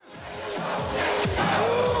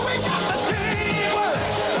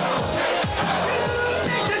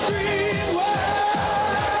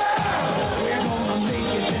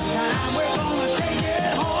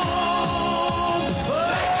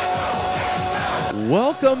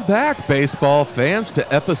Welcome back, baseball fans,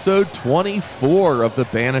 to episode 24 of the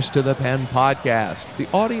Banished to the Pen podcast, the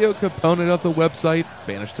audio component of the website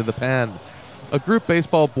Banished to the Pen, a group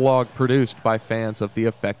baseball blog produced by fans of the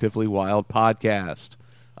Effectively Wild podcast.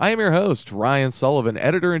 I am your host, Ryan Sullivan,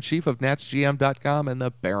 editor-in-chief of NatsGM.com and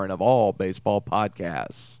the Baron of all baseball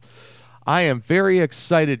podcasts. I am very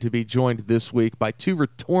excited to be joined this week by two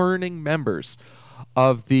returning members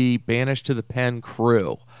of the Banished to the Pen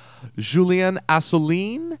crew, Julien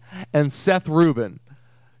Assouline and Seth Rubin.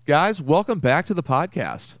 Guys, welcome back to the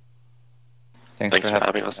podcast. Thanks for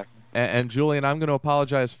having us. And Julien, I'm going to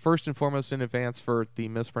apologize first and foremost in advance for the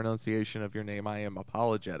mispronunciation of your name. I am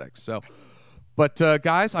apologetic. But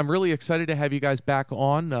guys, I'm really excited to have you guys back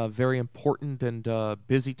on. A very important and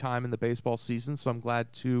busy time in the baseball season, so I'm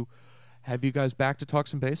glad to have you guys back to talk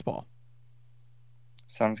some baseball.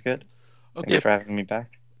 Sounds good. Okay. Thanks for having me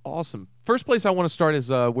back. Awesome. First place I want to start is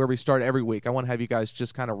where we start every week. I want to have you guys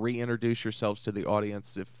just kind of reintroduce yourselves to the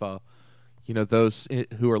audience if those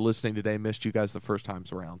who are listening today missed you guys the first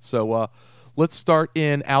times around. So let's start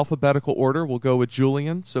in alphabetical order. We'll go with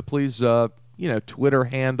Julien. So please, Twitter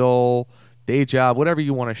handle, day job, whatever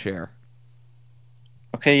you want to share.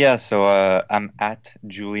 Okay, yeah. So I'm at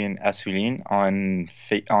Julien Assouline on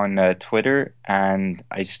Twitter, and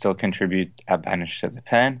I still contribute at Banished to the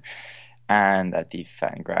Pen and at the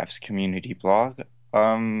Fangraphs community blog.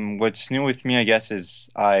 What's new with me, I guess, is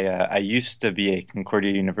I used to be a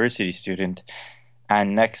Concordia University student,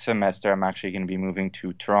 and next semester I'm actually going to be moving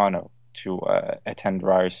to Toronto to attend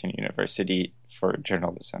Ryerson University for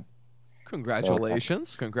journalism.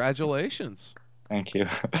 Congratulations. Congratulations. Thank you.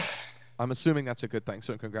 I'm assuming that's a good thing,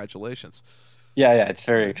 so congratulations. Yeah, it's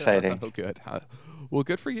very exciting. Oh, good. Well,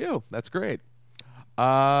 good for you. That's great.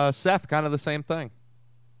 Seth, kind of the same thing.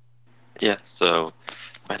 Yeah, so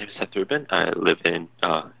my name is Seth Rubin. I live in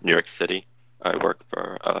New York City. I work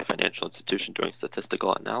for a financial institution doing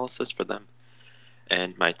statistical analysis for them.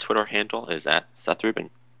 And my Twitter handle is at Seth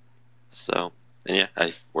Rubin. So, and yeah,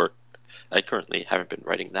 I currently haven't been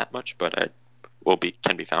writing that much, but I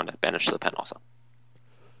can be found at Banished to the Pen also.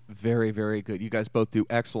 Very, very good. You guys both do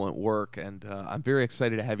excellent work, and I'm very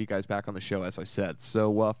excited to have you guys back on the show, as I said.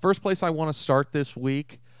 So first place I want to start this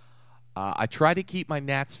week, I try to keep my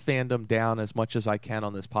Nats fandom down as much as I can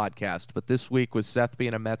on this podcast, but this week with Seth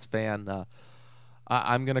being a Mets fan,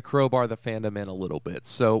 I'm going to crowbar the fandom in a little bit.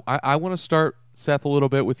 So I want to start, Seth, a little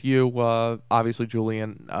bit with you. Obviously,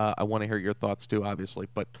 Julien, I want to hear your thoughts too, obviously.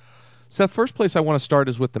 But Seth, first place I want to start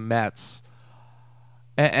is with the Mets.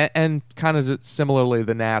 And kind of similarly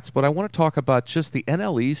the Nats, but I want to talk about just the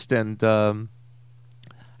NL East and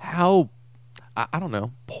how, I don't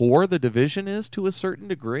know, poor the division is to a certain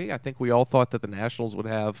degree. I think we all thought that the Nationals would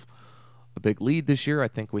have a big lead this year. I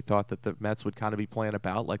think we thought that the Mets would kind of be playing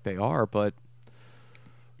about like they are, but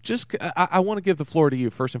just I want to give the floor to you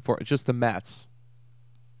first and foremost, just the Mets.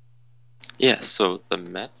 Yeah, so the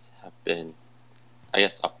Mets have been, I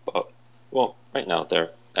guess, right now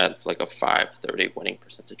they're at like a .530 winning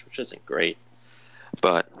percentage, which isn't great.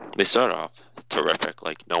 But they started off terrific.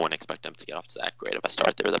 Like, no one expected them to get off to that great of a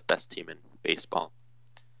start. They were the best team in baseball.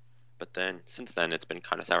 But then, since then, it's been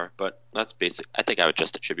kind of sour. But that's basic. I think I would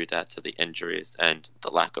just attribute that to the injuries and the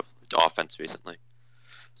lack of offense recently.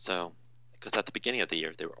 So, because at the beginning of the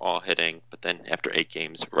year, they were all hitting. But then after 8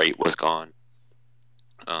 games, Wright was gone.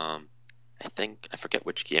 I forget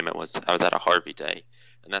which game it was. I was at a Harvey day.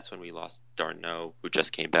 And that's when we lost d'Arnaud, who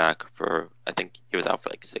just came back I think he was out for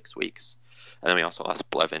like 6 weeks. And then we also lost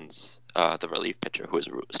Blevins, the relief pitcher, who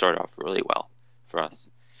started off really well for us.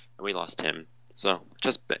 And we lost him. So it's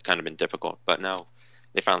just kind of been difficult. But now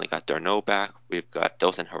they finally got d'Arnaud back. We've got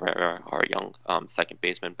Dilson Herrera, our young second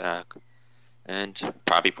baseman, back. And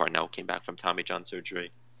Bobby Parnell came back from Tommy John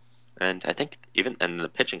surgery. And I think and the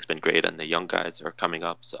pitching's been great, and the young guys are coming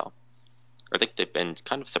up. So I think they've been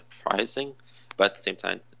kind of surprising. But at the same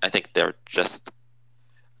time, I think they're just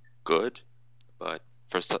good. But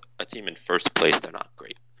for a team in first place, they're not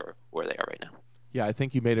great for where they are right now. Yeah, I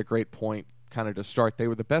think you made a great point kind of to start. They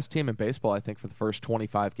were the best team in baseball, I think, for the first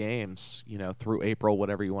 25 games, through April,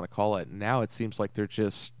 whatever you want to call it. And now it seems like they're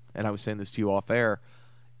just, and I was saying this to you off air,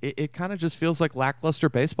 it kind of just feels like lackluster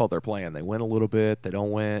baseball they're playing. They win a little bit, they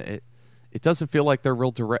don't win. It doesn't feel like they're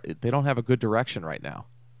real direct. They don't have a good direction right now.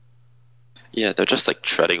 Yeah, they're just like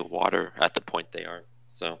treading water at the point they are.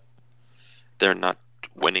 So they're not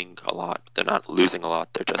winning a lot. They're not losing a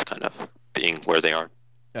lot. They're just kind of being where they are.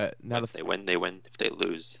 Now if they win, they win. If they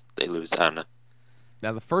lose, they lose. I don't know.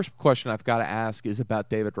 Now, the first question I've got to ask is about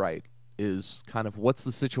David Wright. Is kind of what's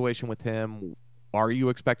the situation with him? Are you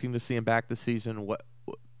expecting to see him back this season?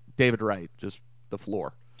 David Wright, just the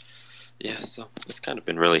floor. Yeah, so it's kind of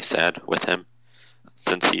been really sad with him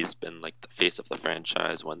since he's been like the face of the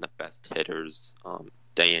franchise, one of the best hitters,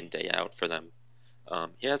 day in, day out for them.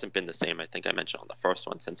 He hasn't been the same. I think I mentioned on the first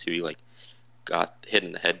one since he like got hit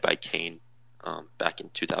in the head by Kane, back in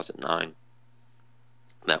 2009.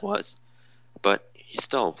 That was, but he's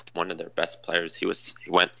still one of their best players. He's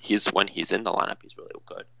when he's in the lineup, he's really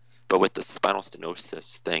good. But with the spinal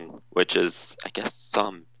stenosis thing, which is I guess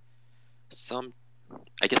some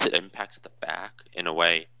I guess it impacts the back in a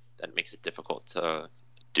way that makes it difficult to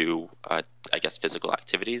do, I guess, physical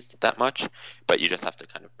activities that much. But you just have to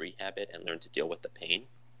kind of rehab it and learn to deal with the pain.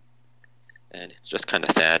 And it's just kind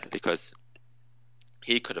of sad because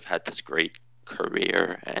he could have had this great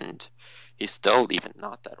career, and he's still even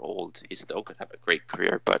not that old. He still could have a great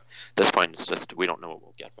career, but at this point, it's just we don't know what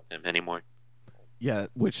we'll get from him anymore. Yeah,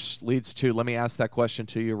 which leads to, let me ask that question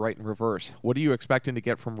to you right in reverse. What are you expecting to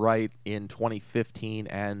get from Wright in 2015,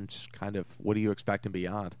 and kind of what are you expecting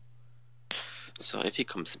beyond? So if he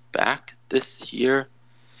comes back this year,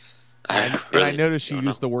 I noticed you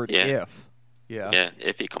used the word if. Yeah,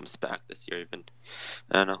 if he comes back this year, even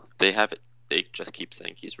I don't know. They just keep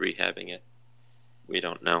saying he's rehabbing it. We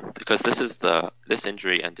don't know because this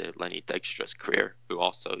injury ended Lenny Dykstra's career, who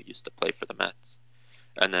also used to play for the Mets,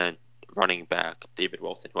 and then running back David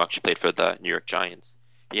Wilson, who actually played for the New York Giants,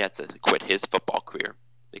 he had to quit his football career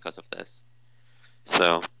because of this.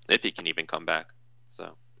 So if he can even come back,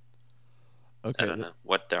 so okay, I don't know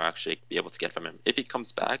what they'll actually be able to get from him if he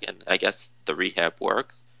comes back, and I guess the rehab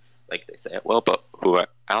works, like they say it will. But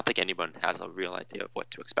I don't think anyone has a real idea of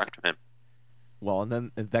what to expect from him. Well, and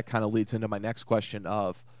then that kind of leads into my next question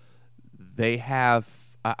of they have,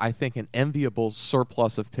 I think, an enviable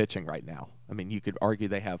surplus of pitching right now. I mean, you could argue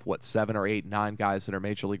they have, 7 or 8, 9 guys that are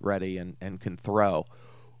major league ready and can throw.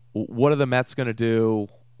 What are the Mets going to do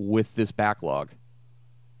with this backlog?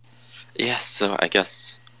 Yeah, so I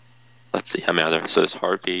guess, let's see how many other. So there's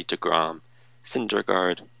Harvey, DeGrom,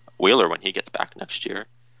 Syndergaard, Wheeler when he gets back next year,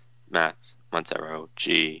 Matz, Montero,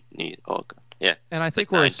 yeah. And I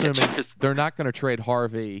think we're assuming they're not going to trade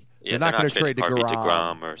Harvey. Yeah, they're not going to trade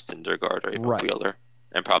DeGrom or Syndergaard or even Wheeler,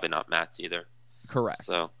 and probably not Matz either. Correct.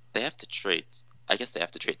 So they have to trade. I guess they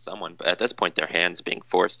have to trade someone, but at this point, their hands being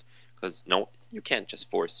forced because you can't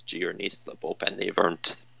just force G or Nice to the bullpen. They've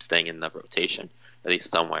earned staying in the rotation at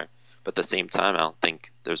least somewhere. But at the same time, I don't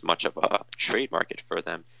think there's much of a trade market for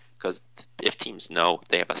them because if teams know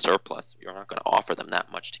they have a surplus, you're not going to offer them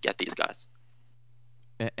that much to get these guys.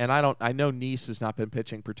 And I know Nice has not been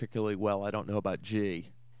pitching particularly well. I don't know about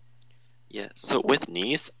G. Yeah, so with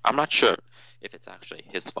Nice, I'm not sure if it's actually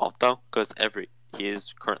his fault though, because he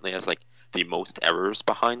is currently has like the most errors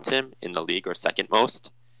behind him in the league, or second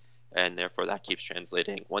most, and therefore that keeps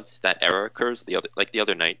translating. Once that error occurs, the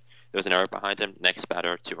other night there was an error behind him, next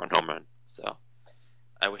batter 2-run home run. So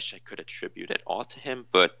I wish I could attribute it all to him,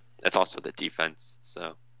 but it's also the defense.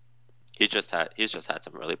 So he's just had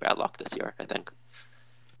some really bad luck this year, I think.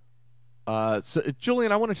 So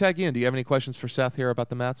Julien, I want to tag you in. Do you have any questions for Seth here about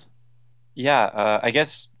the Mets? Yeah, I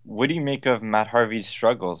guess, what do you make of Matt Harvey's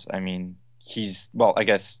struggles? I mean, I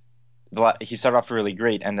guess he started off really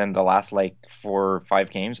great, and then the last 4 or 5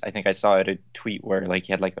 games, I think I saw a tweet where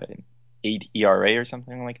he had an 8 ERA or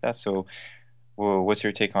something like that. So, what's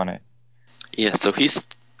your take on it? Yeah, so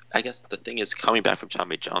I guess the thing is, coming back from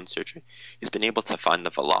Tommy John surgery, he's been able to find the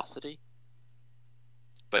velocity,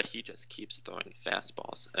 but he just keeps throwing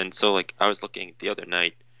fastballs. And so, I was looking the other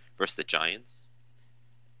night versus the Giants.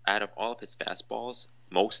 Out of all of his fastballs,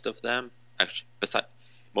 most of them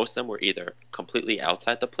were either completely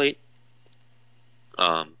outside the plate,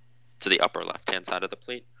 to the upper left-hand side of the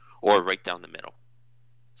plate, or right down the middle.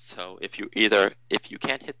 So if you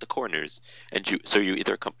can't hit the corners,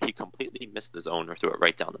 he completely missed the zone or threw it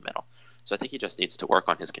right down the middle. So I think he just needs to work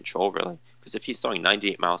on his control, really, because if he's throwing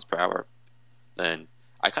 98 miles per hour, then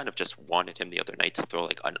I kind of just wanted him the other night to throw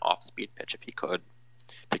an off-speed pitch if he could,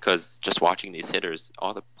 because just watching these hitters,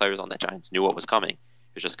 all the players on the Giants knew what was coming.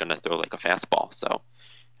 He was just going to throw a fastball. So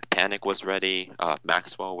Panic was ready,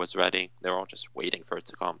 Maxwell was ready. They were all just waiting for it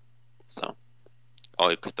to come. So all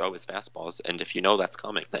he could throw is fastballs, and if you know that's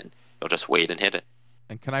coming, then you'll just wait and hit it.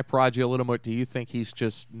 And can I prod you a little more? Do you think he's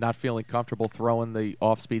just not feeling comfortable throwing the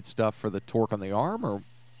off-speed stuff for the torque on the arm, or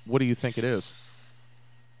what do you think it is?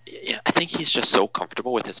 Yeah, I think he's just so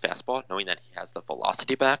comfortable with his fastball, knowing that he has the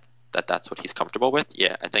velocity back, that's what he's comfortable with.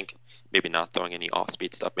 Yeah, I think maybe not throwing any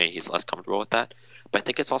off-speed stuff, maybe he's less comfortable with that. But I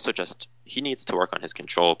think it's also just he needs to work on his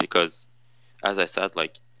control because, as I said,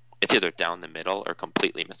 it's either down the middle or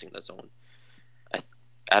completely missing the zone.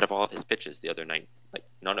 Out of all of his pitches the other night,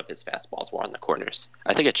 none of his fastballs were on the corners.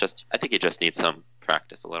 I think he just needs some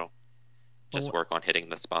practice a little. just work on hitting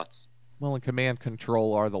the spots. Well, and command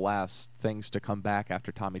control are the last things to come back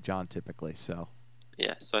after Tommy John, typically. So.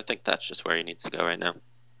 Yeah, so I think that's just where he needs to go right now.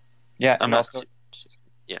 Yeah, I'm and not. also,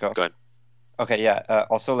 Yeah, go. go ahead. Okay, yeah.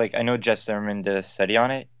 Also, like I know Jeff Zimmerman did a study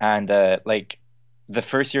on it, and like the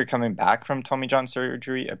first year coming back from Tommy John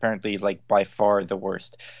surgery, apparently is like by far the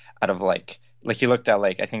worst out of like he looked at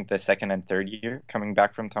like I think the second and third year coming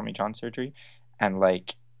back from Tommy John surgery, and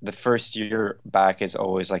like the first year back is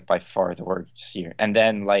always like by far the worst year, and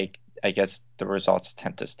then like I guess the results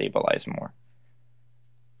tend to stabilize more.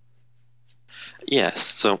 Yeah,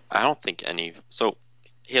 so I don't think so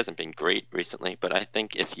he hasn't been great recently, but I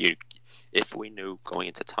think if we knew going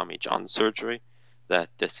into Tommy John surgery that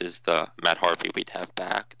this is the Matt Harvey we'd have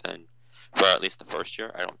back, then for at least the first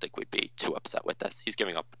year, I don't think we'd be too upset with this. He's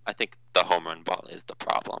giving up. I think the home run ball is the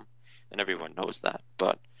problem, and everyone knows that.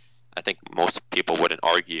 But I think most people wouldn't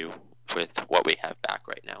argue with what we have back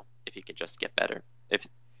right now if he could just get better. If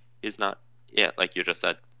he's not, yeah, like you just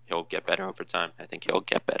said, he'll get better over time. I think he'll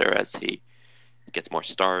get better as he gets more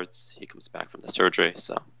starts. He comes back from the surgery,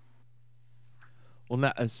 so. Well,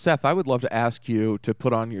 now, Seth, I would love to ask you to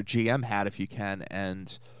put on your GM hat if you can,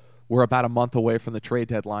 and we're about a month away from the trade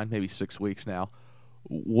deadline, maybe 6 weeks now.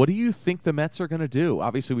 What do you think the Mets are going to do?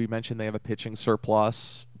 Obviously, we mentioned they have a pitching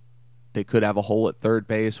surplus. They could have a hole at third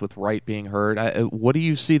base with Wright being hurt. What do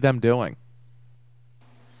you see them doing?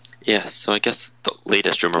 Yeah, so I guess the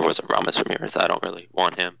latest rumor was Ramos Ramirez. I don't really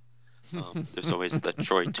want him. There's always the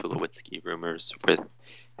Troy Tulowitzki rumors with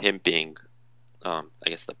him being, I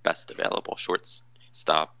guess, the best available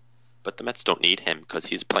shortstop. But the Mets don't need him because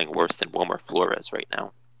he's playing worse than Wilmer Flores right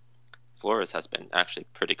now. Flores has been actually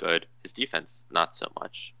pretty good. His defense, not so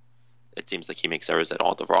much. It seems like he makes errors at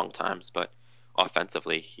all the wrong times. But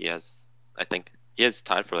offensively, I think he is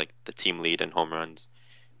tied for like the team lead in home runs.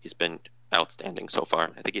 He's been outstanding so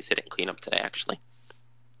far. I think he's hitting cleanup today, actually.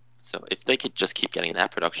 So if they could just keep getting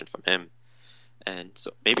that production from him, and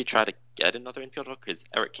so maybe try to get another infielder, because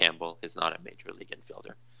Eric Campbell is not a major league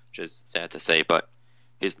infielder, which is sad to say, but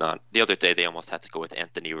he's not. The other day they almost had to go with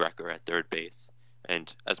Anthony Recker at third base,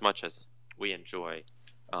 and as much as we enjoy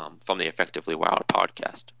from the Effectively Wild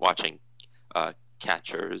podcast watching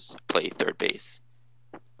catchers play third base,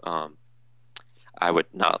 I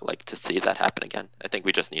would not like to see that happen again. I think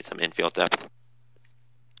we just need some infield depth.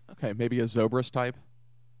 Okay, maybe a Zobrist type?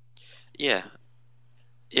 Yeah,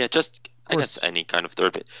 just I guess any kind of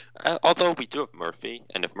third base. Although we do have Murphy,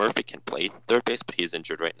 and if Murphy can play third base, but he's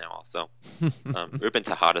injured right now also. Rubin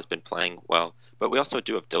Tejada's been playing well, but we also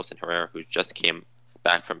do have Dilson Herrera, who just came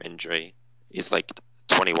back from injury. He's like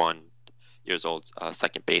 21 years old,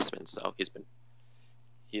 second baseman, so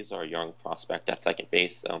he's our young prospect at second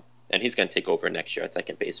base. So, and he's going to take over next year at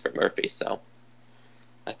second base for Murphy. So,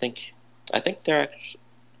 I think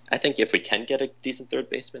if we can get a decent third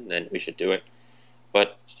baseman, then we should do it.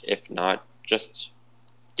 But if not, just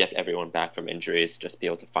get everyone back from injuries, just be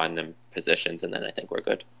able to find them positions, and then I think we're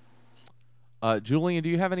good. Julien, do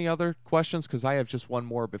you have any other questions? Because I have just one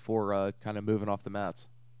more before kind of moving off the Mets.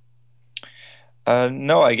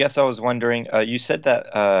 No, I guess I was wondering, you said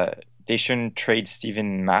that they shouldn't trade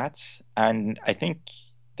Steven Matz, and I think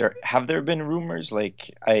have there been rumors?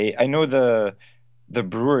 Like I know the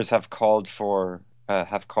Brewers have called the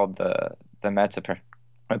Mets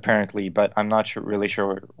apparently, but I'm not really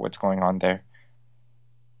sure what's going on there.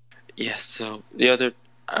 Yeah, so the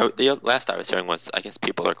last I was hearing was I guess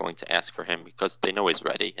people are going to ask for him because they know he's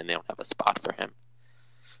ready and they don't have a spot for him.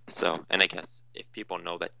 So, and I guess if people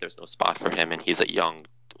know that there's no spot for him and he's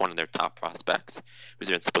one of their top prospects who's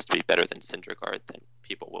even supposed to be better than Syndergaard, then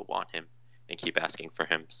people will want him and keep asking for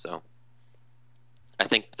him. So I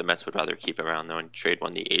think the Mets would rather keep him around though and trade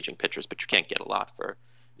one of the aging pitchers, but you can't get a lot for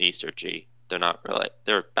Neese or G.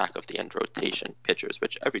 They're back of the end rotation pitchers,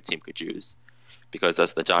 which every team could use because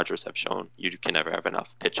as the Dodgers have shown, you can never have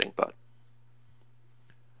enough pitching, but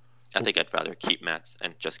I think I'd rather keep Matz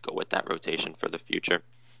and just go with that rotation for the future.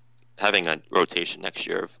 Having a rotation next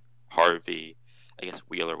year of Harvey, I guess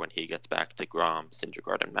Wheeler when he gets back, DeGrom,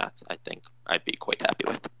 Syndergaard, and Matz, I think I'd be quite happy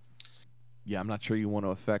with. Yeah, I'm not sure you want to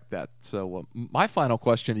affect that. So my final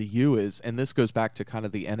question to you is, and this goes back to kind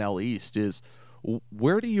of the NL East, is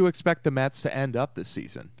where do you expect the Mets to end up this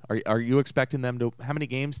season? Are you expecting them to – how many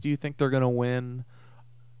games do you think they're going to win?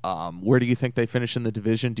 Where do you think they finish in the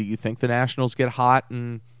division? Do you think the Nationals get hot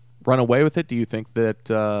and run away with it? Do you think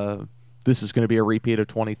that this is going to be a repeat of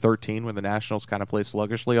 2013 when the Nationals kind of play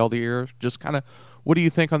sluggishly all the year? Just kind of what do you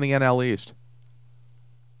think on the NL East?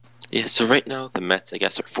 Yeah, so right now the Mets, I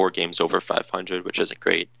guess, are 4 games over 500, which isn't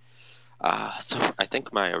great. So I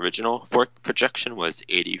think my original projection was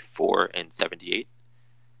 84 and 78.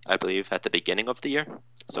 I believe, at the beginning of the year.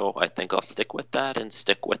 So I think I'll stick with that and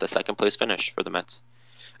stick with a second place finish for the Mets.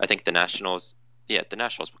 I think the Nationals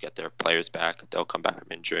will get their players back. They'll come back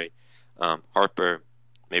from injury. Harper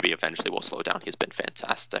maybe eventually will slow down. He's been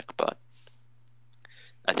fantastic, but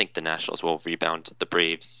I think the Nationals will rebound. The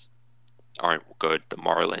Braves aren't good. The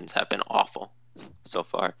Marlins have been awful so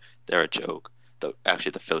far. They're a joke.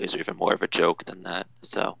 Actually, the Phillies are even more of a joke than that.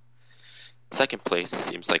 So second place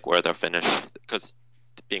seems like where they'll finish, because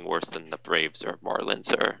being worse than the Braves or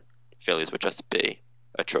Marlins or Phillies would just be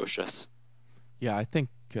atrocious. Yeah, I think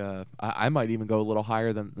I might even go a little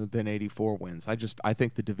higher than 84 wins. I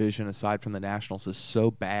think the division, aside from the Nationals, is so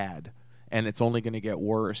bad, and it's only going to get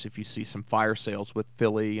worse if you see some fire sales with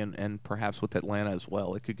Philly and perhaps with Atlanta as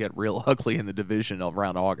well. It could get real ugly in the division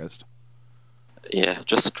around August. Yeah,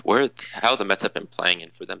 just how the Mets have been playing,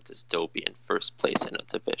 and for them to still be in first place in a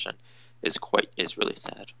division is really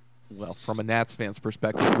sad. Well, from a Nats fan's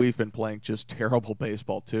perspective, we've been playing just terrible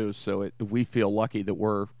baseball too, so we feel lucky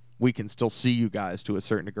that we can still see you guys to a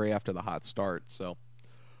certain degree after the hot start. So,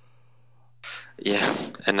 yeah,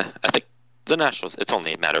 and I think the Nationals, it's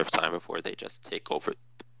only a matter of time before they just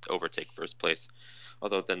overtake first place.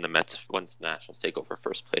 Although then once the Nationals take over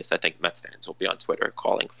first place, I think Mets fans will be on Twitter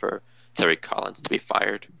calling for Terry Collins to be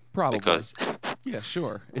fired. Probably. Because yeah,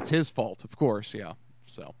 sure. It's his fault, of course, yeah.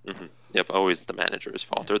 So. Mm-hmm. Yep, always the manager's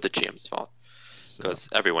fault or the GM's fault. Because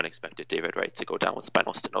everyone expected David Wright to go down with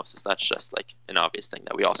spinal stenosis. That's just like an obvious thing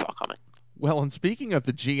that we all saw coming. Well, and speaking of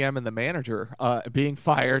the GM and the manager being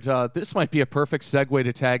fired, this might be a perfect segue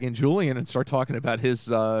to tag in Julien and start talking about his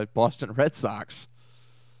Boston Red Sox.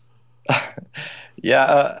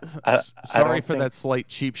 Yeah. Sorry for that slight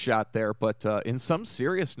cheap shot there, but in some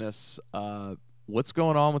seriousness, what's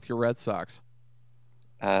going on with your Red Sox?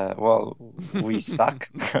 Well, we suck.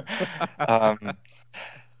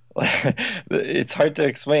 It's hard to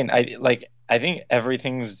explain. I think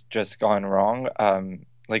everything's just gone wrong.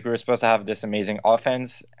 Like, we were supposed to have this amazing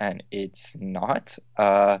offense, and it's not.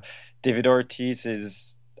 David Ortiz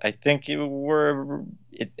is. I think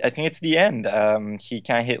it's the end. He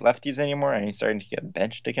can't hit lefties anymore, and he's starting to get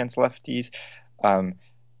benched against lefties.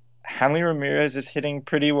 Hanley Ramirez is hitting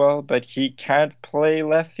pretty well, but he can't play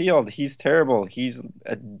left field. He's terrible. He's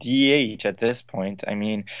a DH at this point. I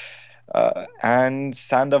mean, and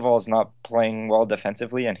Sandoval's not playing well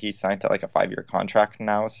defensively, and he's signed to like a 5-year contract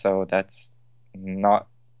now, so that's not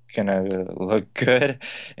gonna look good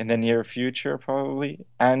in the near future, probably.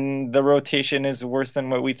 And the rotation is worse than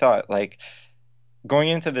what we thought. Like, going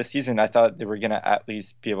into the season, I thought they were gonna at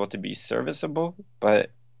least be able to be serviceable,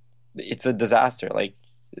 but it's a disaster. Like,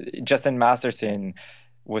 Justin Masterson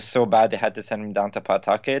was so bad they had to send him down to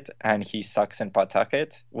Pawtucket, and he sucks in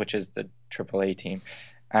Pawtucket, which is the AAA team.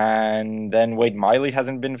 And then Wade Miley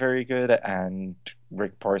hasn't been very good, and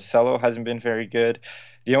Rick Porcello hasn't been very good.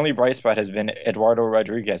 The only bright spot has been Eduardo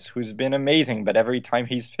Rodriguez, who's been amazing, but every time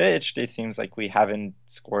he's pitched, it seems like we haven't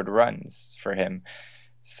scored runs for him.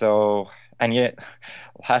 So, and yet,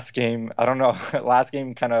 last game, I don't know, last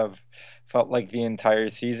game kind of felt like the entire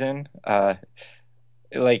season.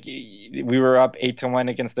 Like, we were up 8-1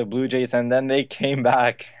 against the Blue Jays, and then they came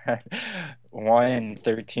back won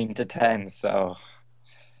 13-10.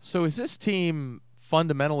 So is this team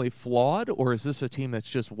fundamentally flawed, or is this a team that's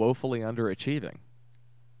just woefully underachieving?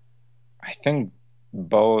 I think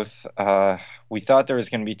both. We thought there was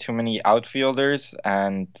going to be too many outfielders,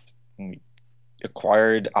 and we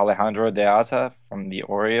acquired Alejandro De Aza from the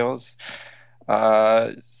Orioles.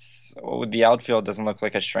 So the outfield doesn't look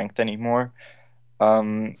like a strength anymore.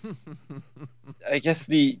 I guess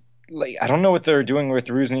I don't know what they're doing with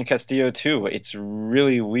Rusney Castillo too. It's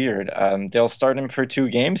really weird. They'll start him for 2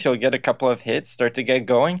 games. He'll get a couple of hits, start to get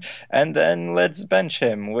going, and then let's bench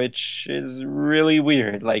him, which is really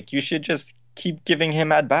weird. Like, you should just keep giving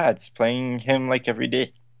him at bats, playing him like every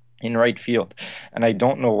day in right field. And I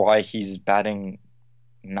don't know why he's batting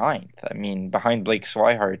 9th. I mean, behind Blake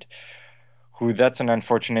Swihart, who, that's an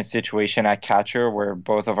unfortunate situation at catcher, where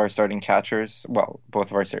both of our starting catchers,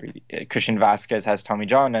 Christian Vasquez has Tommy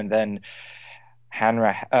John, and then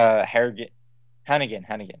Hannigan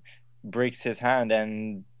breaks his hand,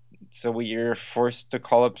 and so we're forced to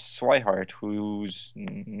call up Swihart, who's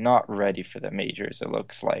not ready for the majors, it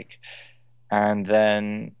looks like. And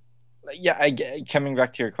then, yeah, coming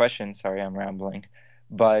back to your question, sorry, I'm rambling,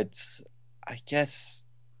 but I guess,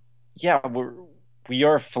 yeah, we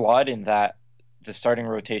are flawed in that the starting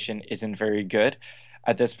rotation isn't very good.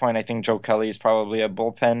 At this point, I think Joe Kelly is probably a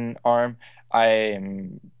bullpen arm.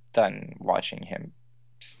 I'm done watching him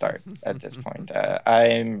start at this point.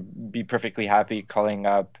 I'd be perfectly happy calling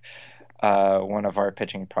up one of our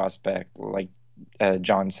pitching prospect, like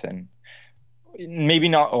Johnson. Maybe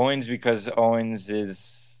not Owens because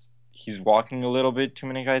he's walking a little bit too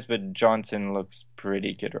many guys, but Johnson looks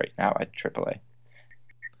pretty good right now at AAA.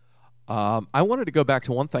 I wanted to go back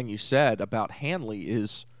to one thing you said about Hanley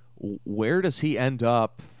is where does he end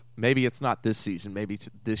up? Maybe it's not this season. Maybe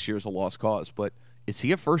this year's a lost cause. But is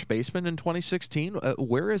he a first baseman in 2016?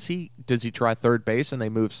 Where is he? Does he try third base and they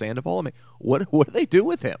move Sandoval? I mean, what do they do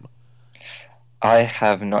with him? I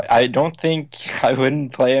have no. I don't think I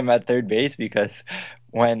wouldn't play him at third base because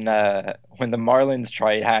when the Marlins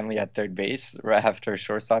tried Hanley at third base right after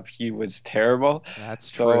shortstop, he was terrible.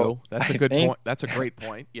 That's So true. That's a I good think point. That's a great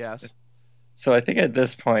point. Yes. so. I think at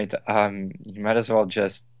this point, you might as well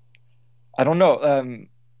just. I don't know.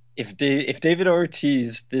 If David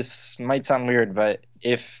Ortiz, this might sound weird, but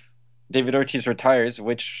if David Ortiz retires,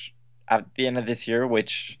 which at the end of this year,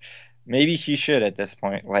 which maybe he should at this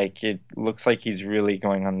point, like it looks like he's really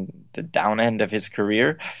going on the down end of his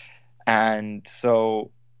career. And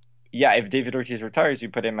so, yeah, if David Ortiz retires, you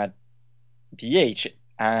put him at DH.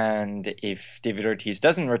 And if David Ortiz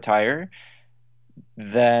doesn't retire,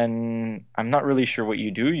 then I'm not really sure what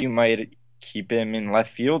you do. You might keep him in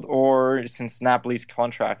left field, or since Napoli's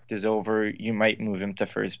contract is over, you might move him to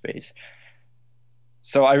first base.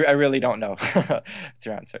 So I really don't know. That's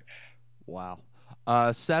your answer. Wow.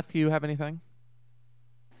 Seth, you have anything?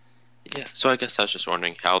 Yeah, so I guess I was just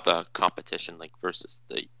wondering how the competition, like versus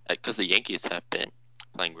because the Yankees have been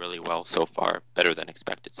playing really well so far, better than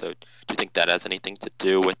expected. So do you think that has anything to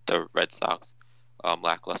do with the Red Sox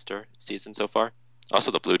lackluster season so far? Also,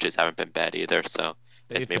 the Blue Jays haven't been bad either, so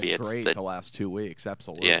I guess They've maybe been it's great the last 2 weeks.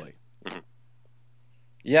 Absolutely. Yeah. Mhm.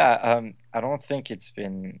 Yeah, I don't think it's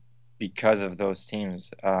been because of those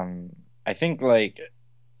teams. I think like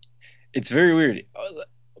it's very weird.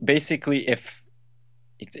 Basically, if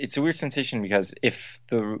it's a weird sensation because if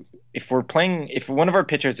one of our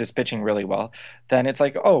pitchers is pitching really well, then it's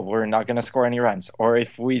like, oh, we're not going to score any runs. Or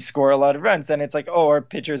if we score a lot of runs, then it's like, oh, our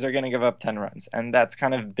pitchers are going to give up 10 runs. And that's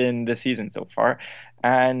kind of been the season so far.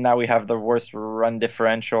 And now we have the worst run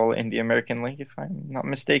differential in the American League, if I'm not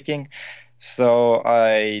mistaken. So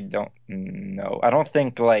I don't know. I don't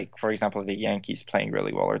think, like, for example, the Yankees playing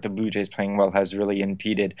really well or the Blue Jays playing well has really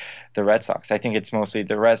impeded the Red Sox. I think it's mostly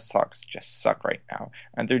the Red Sox just suck right now,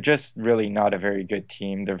 and they're just really not a very good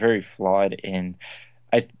team. They're very flawed in.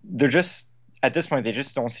 They're just at this point they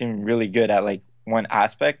just don't seem really good at like one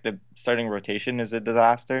aspect. The starting rotation is a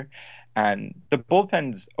disaster, and the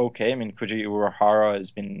bullpen's okay. I mean, Koji Uehara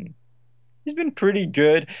he's been pretty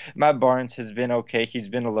good. Matt Barnes has been okay. He's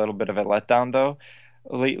been a little bit of a letdown though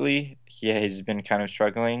lately. He has been kind of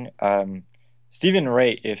struggling. Stephen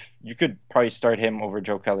Ray, if you could probably start him over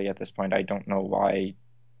Joe Kelly at this point. I don't know why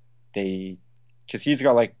because he's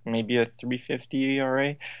got like maybe a 350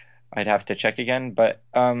 ERA. I'd have to check again, but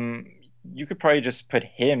you could probably just put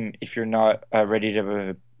him if you're not ready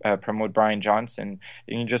to promote Brian Johnson.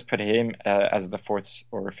 You can just put him as the fourth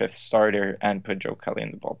or fifth starter and put Joe Kelly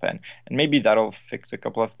in the bullpen, and maybe that'll fix a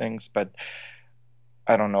couple of things. But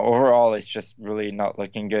I don't know. Overall, it's just really not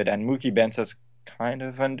looking good. And Mookie Betts has kind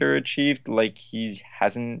of underachieved. Like he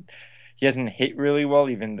hasn't hit really well,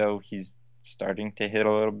 even though he's starting to hit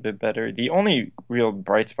a little bit better. The only real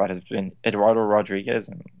bright spot has been Eduardo Rodriguez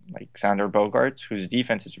and like Xander Bogaerts, whose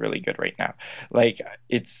defense is really good right now. Like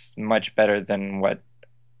it's much better than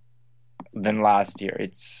last year.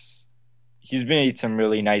 He's made some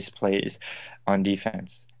really nice plays on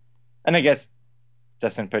defense, and I guess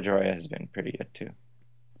Dustin Pedroia has been pretty good too.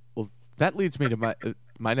 Well, that leads me to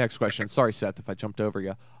my next question. Sorry, Seth, if I jumped over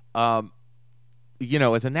you.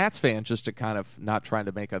 As a Nats fan, just to kind of not trying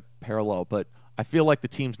to make a parallel, but I feel like the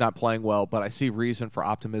team's not playing well, but I see reason for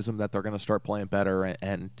optimism that they're going to start playing better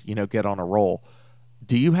and get on a roll.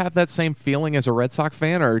 Do you have that same feeling as a Red Sox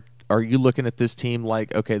fan, or are you looking at this team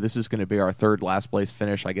like, okay, this is going to be our third last place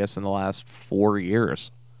finish, I guess, in the last 4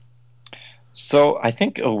 years? So I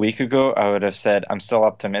think a week ago I would have said I'm still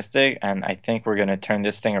optimistic and I think we're going to turn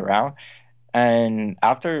this thing around. And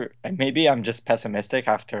maybe I'm just pessimistic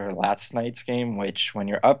after last night's game, which when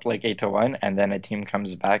you're up like 8-1 and then a team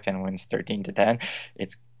comes back and wins 13-10,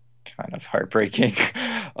 it's kind of heartbreaking.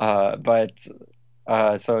 But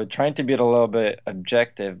so trying to be a little bit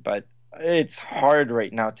objective, but it's hard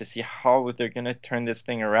right now to see how they're going to turn this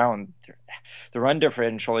thing around. The run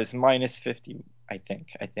differential is minus 50, I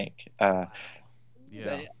think.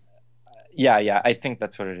 Yeah. Yeah, I think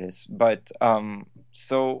that's what it is. But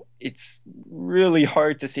so it's really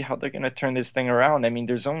hard to see how they're going to turn this thing around. I mean,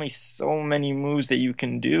 there's only so many moves that you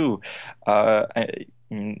can do.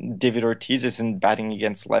 David Ortiz isn't batting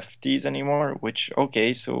against lefties anymore, which,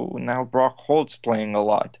 okay, so now Brock Holt's playing a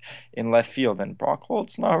lot in left field, and Brock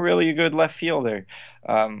Holt's not really a good left fielder.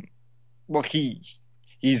 Um, well, he's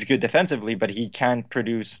good defensively, but he can't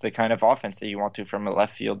produce the kind of offense that you want to from a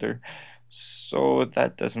left fielder. So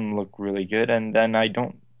that doesn't look really good. And then I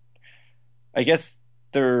guess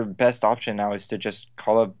their best option now is to just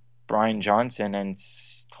call up Brian Johnson and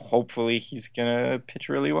hopefully he's gonna pitch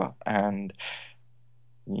really well. And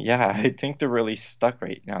yeah, I think they're really stuck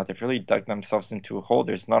right now. They've really dug themselves into a hole.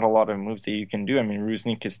 There's not a lot of moves that you can do. I mean,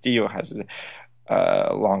 Rusney Castillo has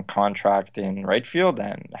a long contract in right field,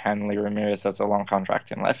 and Hanley Ramirez has a long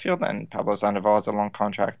contract in left field, and Pablo Sandoval has a long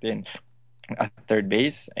contract in third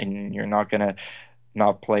base. And you're not gonna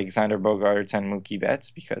not play Xander Bogaerts and Mookie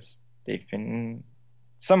Betts because they've been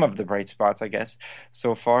some of the bright spots, I guess,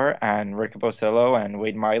 so far. And Rick Bosello and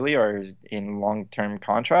Wade Miley are in long-term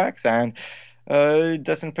contracts, and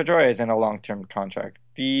Dustin Pedroia is in a long-term contract.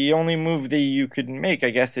 The only move that you could make,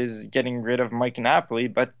 I guess, is getting rid of Mike Napoli,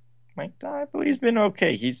 but Mike Napoli's been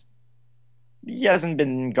okay. He hasn't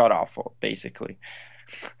been god awful, basically.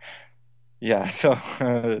 Yeah, so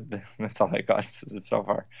that's all I got so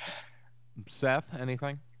far. Seth,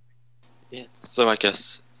 anything? Yeah. So I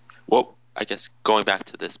guess going back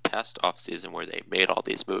to this past offseason where they made all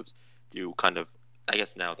these moves, do kind of, I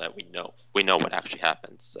guess now that we know what actually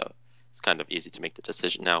happened, so it's kind of easy to make the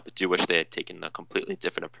decision now, but do you wish they had taken a completely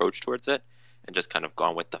different approach towards it and just kind of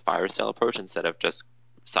gone with the fire sale approach instead of just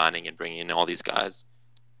signing and bringing in all these guys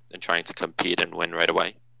and trying to compete and win right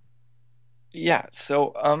away? Yeah,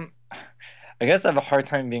 so I guess I have a hard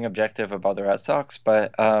time being objective about the Red Sox,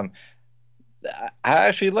 but I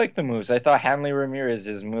actually like the moves. I thought Hanley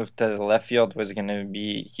Ramirez's move to the left field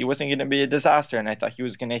he wasn't gonna be a disaster, and I thought he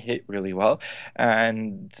was gonna hit really well,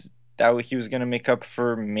 and that he was gonna make up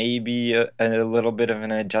for maybe a little bit of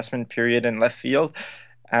an adjustment period in left field,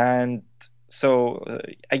 and so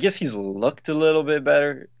I guess he's looked a little bit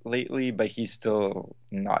better lately, but he's still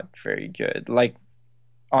not very good. Like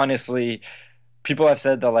honestly, people have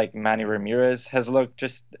said that like Manny Ramirez has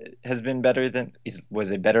been better than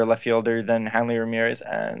was a better left fielder than Hanley Ramirez,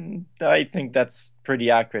 and I think that's pretty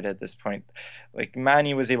accurate at this point. Like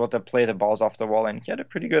Manny was able to play the balls off the wall, and he had a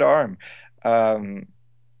pretty good arm, um,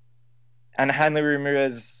 and Hanley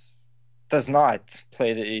Ramirez does not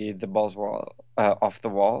play the balls off the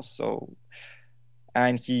wall. So,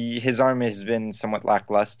 and his arm has been somewhat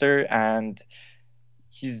lackluster, and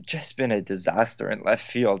he's just been a disaster in left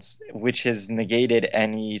field, which has negated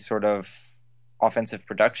any sort of offensive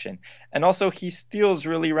production. And also, he steals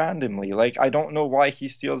really randomly. Like, I don't know why he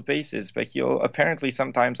steals bases, but he'll apparently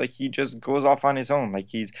sometimes, like, he just goes off on his own. Like,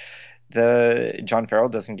 John Farrell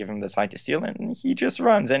doesn't give him the sign to steal, and he just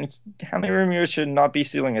runs. And Hanley Ramirez should not be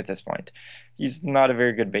stealing at this point. He's not a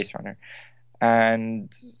very good base runner.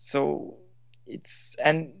 And so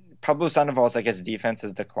and Pablo Sandoval's, I guess, defense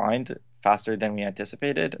has declined faster than we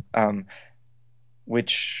anticipated,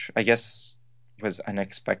 which I guess was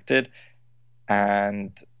unexpected.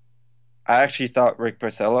 And I actually thought Rick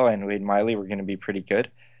Porcello and Wade Miley were going to be pretty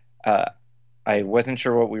good. I wasn't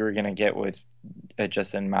sure what we were going to get with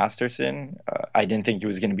Justin Masterson. I didn't think he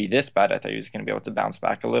was going to be this bad. I thought he was going to be able to bounce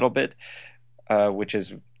back a little bit, which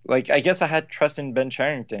is like, I guess I had trust in Ben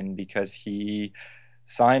Cherington because he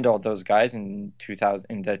signed all those guys in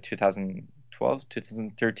the 2012,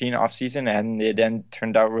 2013 offseason, and it then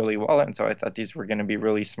turned out really well. And so I thought these were going to be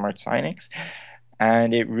really smart signings,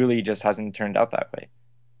 and it really just hasn't turned out that way.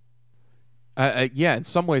 Yeah, in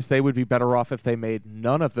some ways they would be better off if they made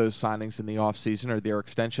none of those signings in the offseason or their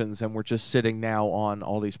extensions and were just sitting now on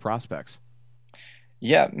all these prospects.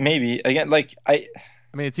 Yeah, maybe. Again, like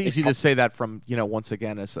I mean, it's easy to say that from, once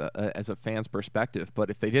again, as a fan's perspective. But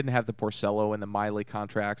if they didn't have the Porcello and the Miley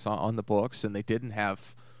contracts on the books, and they didn't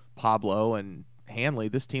have Pablo and Hanley,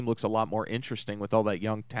 this team looks a lot more interesting with all that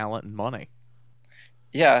young talent and money.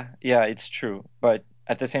 Yeah, it's true. But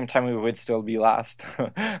at the same time, we would still be last.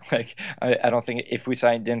 Like, I don't think if we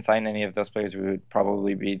didn't sign any of those players, we would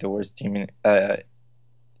probably be the worst team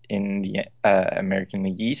in the American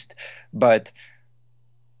League East. But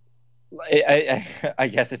I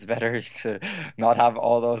guess it's better to not have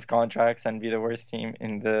all those contracts and be the worst team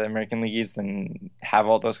in the American League East than have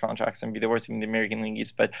all those contracts and be the worst team in the American League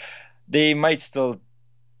East. But they might still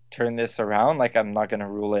turn this around. Like, I'm not going to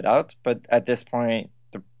rule it out. But at this point,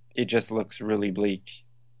 it just looks really bleak.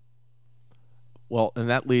 Well, and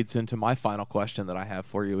that leads into my final question that I have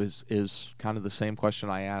for you is kind of the same question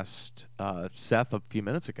I asked Seth a few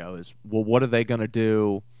minutes ago is, well, what are they going to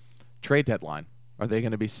do trade deadline? Are they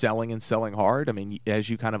going to be selling and selling hard? I mean, as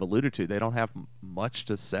you kind of alluded to, they don't have much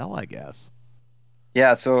to sell, I guess.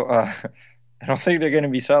 Yeah, so I don't think they're going to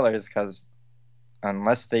be sellers because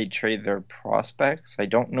unless they trade their prospects, I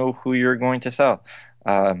don't know who you're going to sell.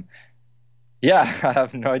 Um, yeah, I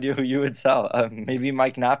have no idea who you would sell. Maybe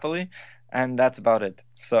Mike Napoli, and that's about it.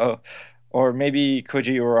 So, or maybe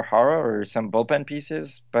Koji Uehara or some bullpen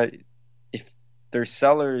pieces. But if they're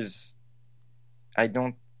sellers, I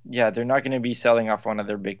don't. Yeah, they're not going to be selling off one of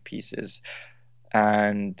their big pieces,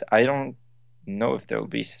 and I don't know if there'll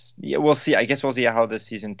be. Yeah, we'll see. I guess we'll see how this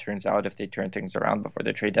season turns out if they turn things around before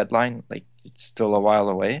the trade deadline. Like it's still a while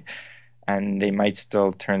away, and they might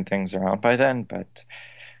still turn things around by then. But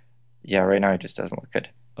yeah, right now it just doesn't look good.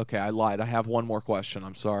 Okay, I lied. I have one more question.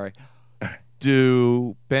 I'm sorry.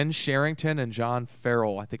 Do Ben Sherrington and John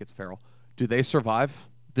Farrell, I think it's Farrell, do they survive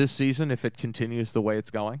this season if it continues the way it's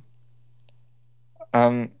going?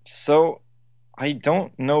 So I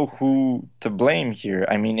don't know who to blame here.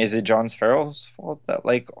 I mean, is it John Farrell's fault that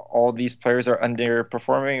like all these players are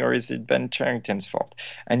underperforming, or is it Ben Charrington's fault?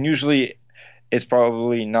 And usually it's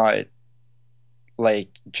probably not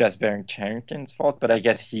like just Ben Charrington's fault, but I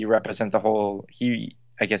guess he represents the whole he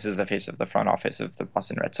I guess is the face of the front office of the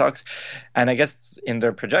Boston Red Sox. And I guess in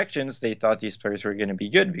their projections they thought these players were going to be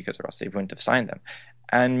good because or else they wouldn't have signed them.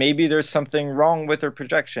 And maybe there's something wrong with their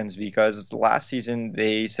projections because last season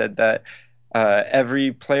they said that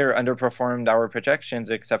every player underperformed our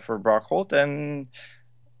projections except for Brock Holt. And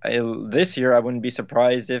this year, I wouldn't be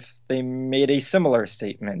surprised if they made a similar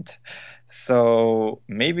statement. So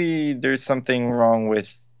maybe there's something wrong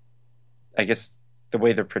with, I guess, the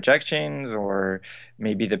way their projections or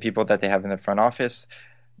maybe the people that they have in the front office.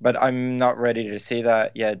 But I'm not ready to say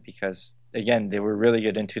that yet because again, they were really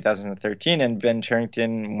good in 2013. And Ben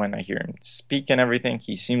Charrington, when I hear him speak and everything,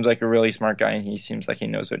 he seems like a really smart guy and he seems like he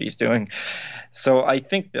knows what he's doing. So I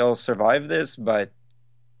think they'll survive this, but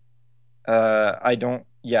I don't.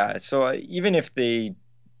 Yeah. So even if they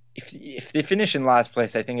finish in last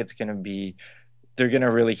place, I think it's gonna be they're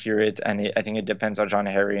gonna really hear it, and I think it depends on John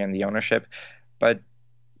Harry and the ownership. But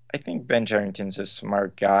I think Ben Charrington's a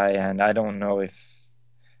smart guy, and I don't know if.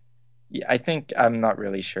 Yeah, I think I'm not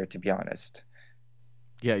really sure to be honest.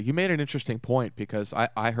 Yeah, you made an interesting point because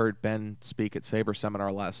I heard Ben speak at Sabre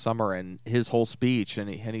Seminar last summer, and his whole speech, and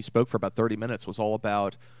he spoke for about 30 minutes, was all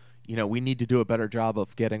about, we need to do a better job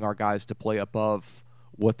of getting our guys to play above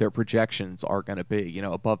what their projections are going to be,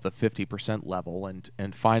 above the 50% level,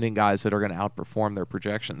 and finding guys that are going to outperform their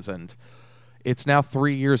projections. And it's now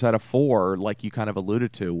 3 years out of 4, like you kind of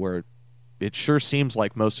alluded to, where it sure seems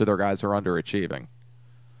like most of their guys are underachieving.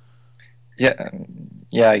 Yeah,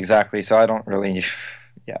 yeah, exactly. So I don't really.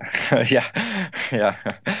 Yeah, yeah,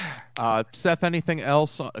 yeah. Seth, anything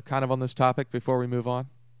else kind of on this topic before we move on?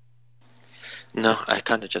 No, I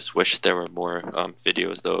kind of just wish there were more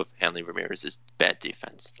videos, though, of Hanley Ramirez's bad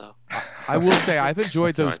defense, though. I will say I've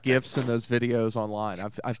enjoyed those GIFs and those videos online.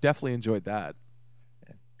 I've definitely enjoyed that.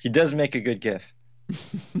 He does make a good GIF.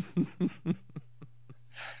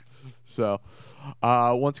 So,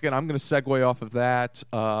 once again, I'm going to segue off of that.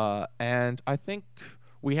 And I think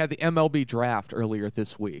we had the MLB draft earlier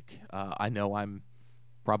this week. I know I'm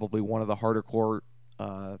probably one of the harder core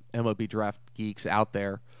MLB draft geeks out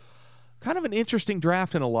there. Kind of an interesting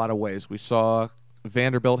draft in a lot of ways. We saw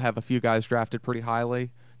Vanderbilt have a few guys drafted pretty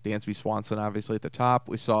highly. Dansby Swanson, obviously, at the top.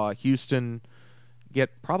 We saw Houston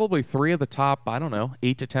get probably 3 of the top,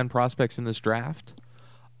 8 to 10 prospects in this draft.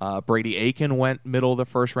 Brady Aiken went middle of the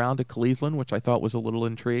first round to Cleveland, which I thought was a little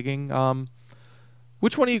intriguing.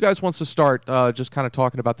 Which one of you guys wants to start just kind of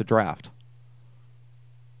talking about the draft?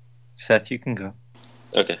 Seth, you can go.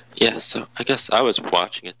 Okay, yeah, so I guess I was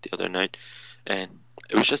watching it the other night, and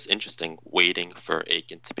it was just interesting waiting for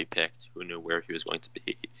Aiken to be picked. Who knew where he was going to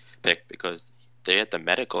be picked, because they had the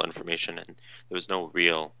medical information and there was no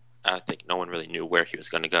real, I think no one really knew where he was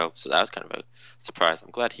going to go. So that was kind of a surprise.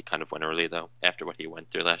 I'm glad he kind of went early, though, after what he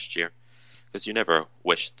went through last year, because you never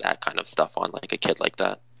wish that kind of stuff on like a kid like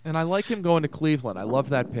that. And I like him going to Cleveland. I love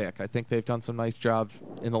that pick. I think they've done some nice jobs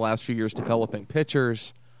in the last few years developing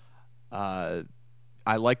pitchers.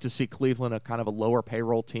 I like to see Cleveland, a kind of a lower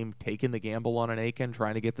payroll team, taking the gamble on an Aiken,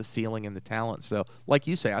 trying to get the ceiling and the talent. So, like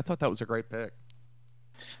you say, I thought that was a great pick.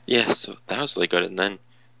 Yeah, so that was really good. And then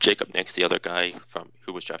Jacob Nix, the other guy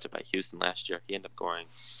who was drafted by Houston last year, he ended up going,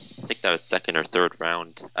 I think that was second or third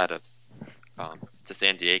round out of to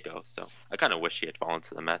San Diego. So I kind of wish he had fallen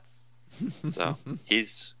to the Mets. So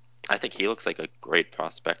I think he looks like a great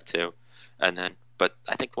prospect too. But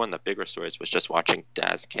I think one of the bigger stories was just watching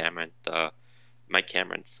Daz Cameron, Mike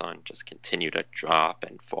Cameron's son, just continue to drop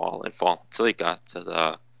and fall until he got to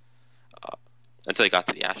the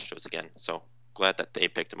Astros again. So glad that they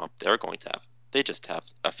picked him up. They're going to have they just have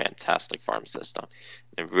a fantastic farm system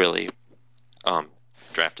and really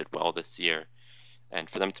drafted well this year. And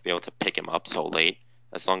for them to be able to pick him up so late,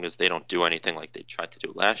 as long as they don't do anything like they tried to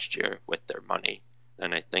do last year with their money,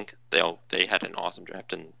 then I think they had an awesome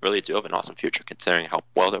draft and really do have an awesome future considering how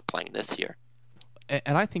well they're playing this year.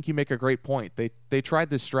 And I think you make a great point. They tried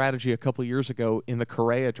this strategy a couple of years ago in the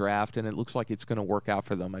Correa draft, and it looks like it's going to work out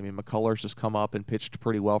for them. I mean, McCullers has come up and pitched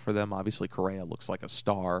pretty well for them. Obviously, Correa looks like a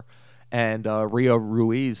star. And Rio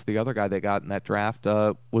Ruiz, the other guy they got in that draft,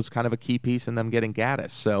 was kind of a key piece in them getting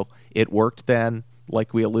Gaddis. So it worked then,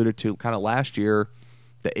 like we alluded to kind of last year,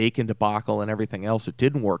 the Aiken debacle and everything else. It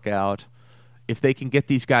didn't work out. If they can get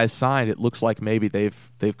these guys signed, it looks like maybe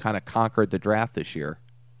they've kind of conquered the draft this year.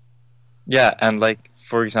 Yeah, and like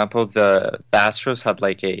for example, the Astros had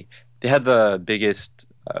they had the biggest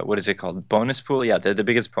what is it called, bonus pool? Yeah, the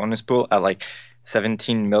biggest bonus pool at like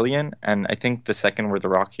 17 million, and I think the second were the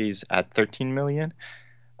Rockies at 13 million.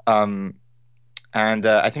 And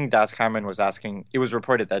I think Das Cameron was asking. It was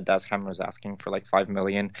reported that Das Cameron was asking for like 5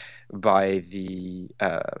 million by the.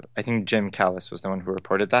 I think Jim Callis was the one who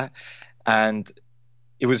reported that, and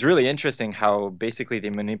it was really interesting how basically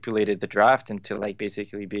they manipulated the draft into like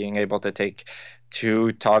basically being able to take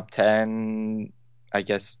 2 top 10, I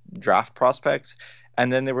guess, draft prospects,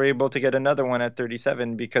 and then they were able to get another one at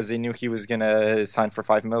 37 because they knew he was gonna sign for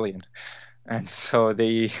 5 million. And so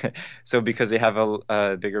because they have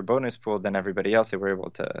a bigger bonus pool than everybody else, they were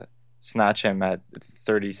able to snatch him at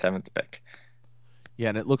 37th pick. Yeah,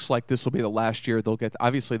 and it looks like this will be the last year they'll get.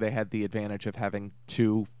 Obviously, they had the advantage of having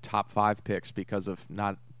 2 top 5 picks because of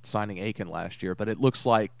not signing Aiken last year. But it looks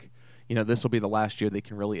like, this will be the last year they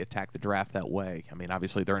can really attack the draft that way. I mean,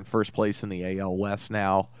 obviously, they're in first place in the AL West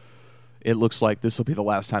now. It looks like this will be the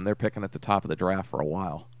last time they're picking at the top of the draft for a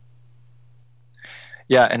while.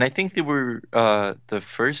 Yeah, and I think they were the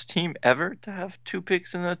first team ever to have 2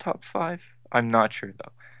 picks in the top 5. I'm not sure,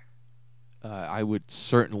 though. I would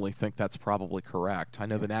certainly think that's probably correct. I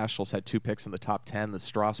know the Nationals had 2 picks in the top 10 the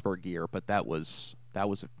Strasburg year, but that was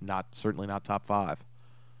certainly not top 5.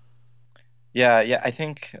 Yeah, I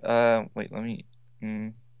think. Wait, let me.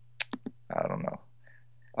 I don't know.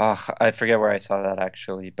 I forget where I saw that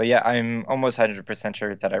actually, but yeah, I'm almost 100%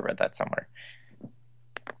 sure that I read that somewhere.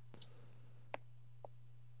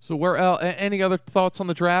 So where any other thoughts on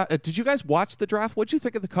the draft? Did you guys watch the draft? What did you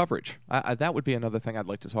think of the coverage? That would be another thing I'd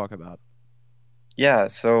like to talk about. Yeah,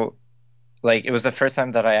 so like it was the first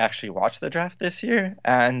time that I actually watched the draft this year,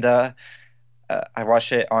 and I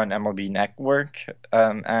watched it on MLB Network,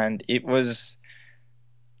 and it was,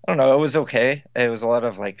 I don't know, it was okay. It was a lot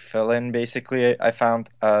of like fill-in basically. I found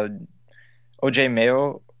OJ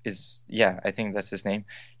Mayo I think that's his name.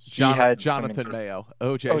 Jonathan Mayo.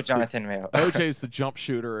 Jonathan Mayo. OJ's the jump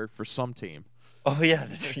shooter for some team. Oh yeah,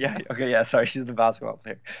 okay, yeah. Sorry, he's the basketball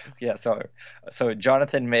player. Yeah, so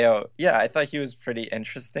Jonathan Mayo. Yeah, I thought he was pretty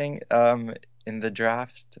interesting. In the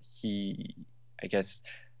draft, I guess,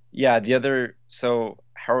 yeah.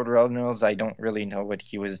 Harold Reynolds, I don't really know what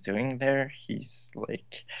he was doing there. He's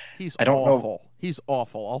I don't awful. know. He's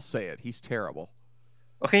awful. I'll say it. He's terrible.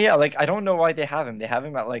 Okay, yeah, like I don't know why they have him. They have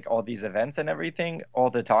him at like all these events and everything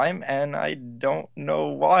all the time, and I don't know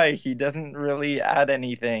why. He doesn't really add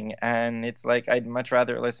anything, and it's like I'd much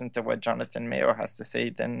rather listen to what Jonathan Mayo has to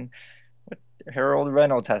say than what Harold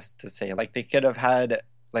Reynolds has to say. Like they could have had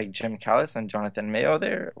like Jim Callis and Jonathan Mayo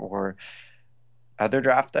there, or other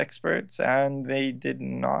draft experts, and they did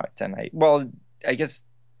not. And I guess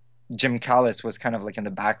Jim Callis was kind of like in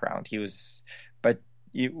the background.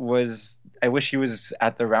 I wish he was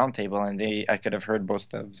at the round table and I could have heard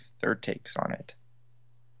both of their takes on it.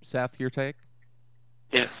 Seth, your take?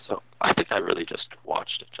 Yeah, so I think I really just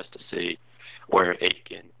watched it just to see where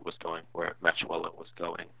Aiken was going, where Machuela was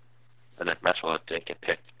going, and then Machuela didn't get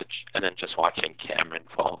picked, and then just watching Cameron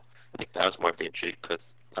fall. I think that was more of the intrigue because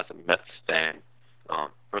as a Mets fan,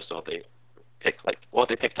 first of all, they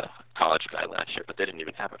picked a college guy last year, but they didn't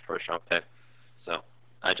even have a first-round pick, so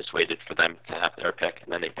I just waited for them to have their pick,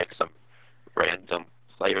 and then they picked some random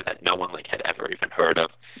player that no one had ever even heard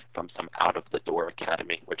of from some out-of-the-door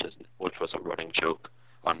academy, which was a running joke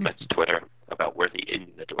on Mets Twitter about where the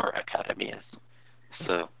in-the-door academy is.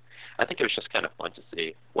 So I think it was just kind of fun to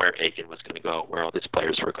see where Aiken was going to go, where all these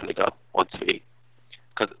players were going to go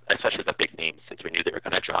because especially the big names, since we knew they were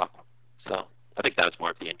going to drop. So I think that was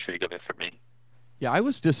more of the intrigue of it for me. Yeah, I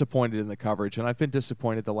was disappointed in the coverage, and I've been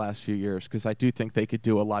disappointed the last few years because I do think they could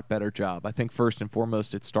do a lot better job. I think first and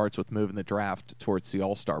foremost it starts with moving the draft towards the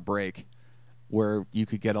All-Star break where you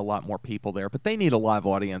could get a lot more people there, but they need a live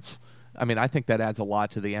audience. I mean, I think that adds a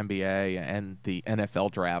lot to the NBA and the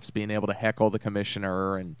NFL drafts, being able to heckle the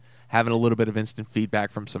commissioner and having a little bit of instant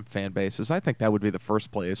feedback from some fan bases. I think that would be the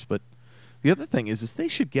first place. But the other thing is they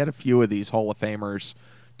should get a few of these Hall of Famers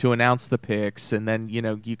to announce the picks, and then,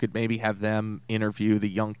 you could maybe have them interview the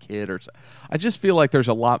young kid. I just feel like there's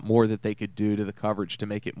a lot more that they could do to the coverage to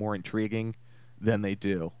make it more intriguing than they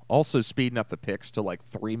do. Also, speeding up the picks to like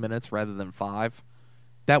 3 minutes rather than 5.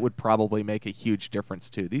 That would probably make a huge difference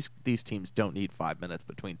too. These teams don't need 5 minutes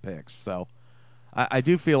between picks, so I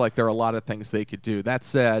do feel like there are a lot of things they could do. That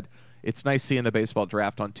said, it's nice seeing the baseball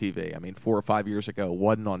draft on TV. I mean, 4 or 5 years ago, it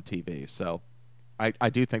wasn't on TV, so I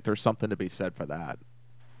do think there's something to be said for that.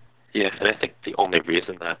 Yeah, and I think the only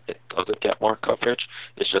reason that it doesn't get more coverage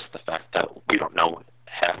is just the fact that we don't know if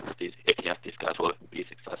half these guys will be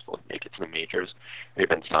successful and make it to the majors or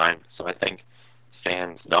even sign. So I think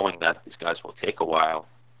fans, knowing that these guys will take a while,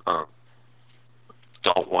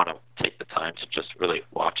 don't want to take the time to just really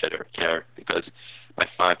watch it or care, because by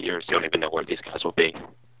 5 years you don't even know where these guys will be.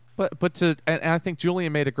 And I think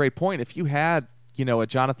Julien made a great point. If you had a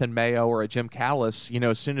Jonathan Mayo or a Jim Callis,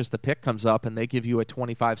 as soon as the pick comes up and they give you a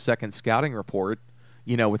 25-second scouting report,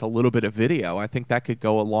 with a little bit of video, I think that could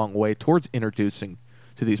go a long way towards introducing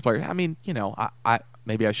to these players. I mean, I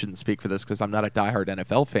maybe I shouldn't speak for this because I'm not a diehard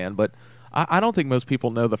NFL fan, but I don't think most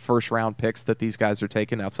people know the first-round picks that these guys are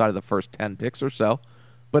taking outside of the first 10 picks or so.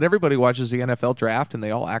 But everybody watches the NFL draft, and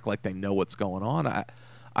they all act like they know what's going on.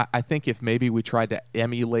 I think if maybe we tried to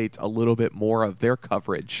emulate a little bit more of their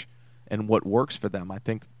coverage and what works for them, I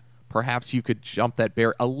think perhaps you could jump that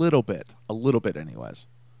bear a little bit anyways.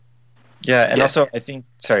 Yeah, and also I think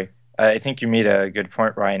you made a good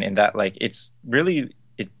point, Ryan, in that like it's really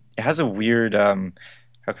it has a weird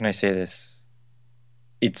how can I say this?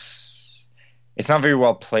 It's not very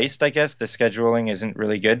well placed, I guess. The scheduling isn't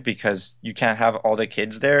really good because you can't have all the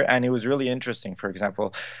kids there, and it was really interesting, for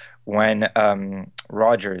example, when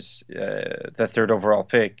Rodgers, the third overall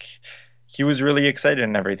pick, he was really excited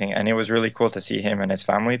and everything, and it was really cool to see him and his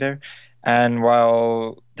family there. And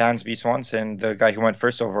while Dansby Swanson, the guy who went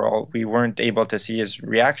first overall, we weren't able to see his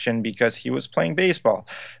reaction because he was playing baseball.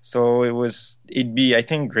 So it'd be, I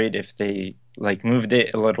think, great if they like moved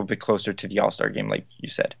it a little bit closer to the All-Star game, like you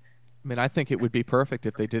said. I mean, I think it would be perfect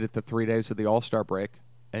if they did it the 3 days of the All-Star break,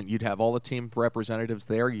 and you'd have all the team representatives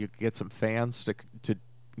there. You could get some fans to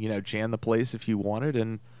jam the place if you wanted,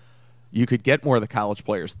 and you could get more of the college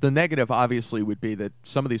players. The negative, obviously, would be that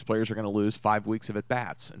some of these players are going to lose 5 weeks of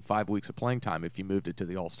at-bats and 5 weeks of playing time if you moved it to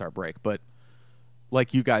the All-Star break. But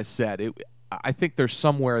like you guys said, I think there's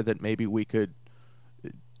somewhere that maybe we could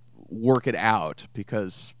work it out,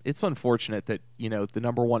 because it's unfortunate that, the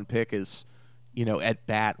number one pick is, at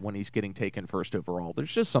bat when he's getting taken first overall.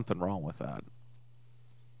 There's just something wrong with that.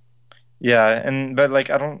 Yeah, but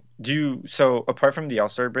like so apart from the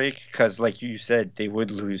All-Star break, because like you said, they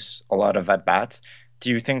would lose a lot of at-bats,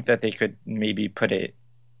 do you think that they could maybe put it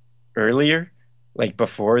earlier, like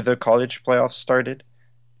before the college playoffs started?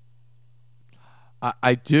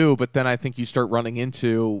 I do, but then I think you start running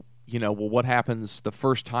into, what happens the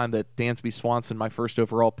first time that Dansby Swanson, my first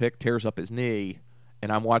overall pick, tears up his knee,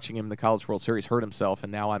 and I'm watching him in the College World Series hurt himself,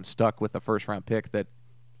 and now I'm stuck with a first-round pick that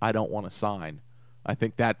I don't want to sign. I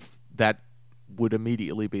think that would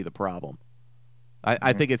immediately be the problem.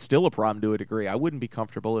 I think it's still a problem to a degree. I wouldn't be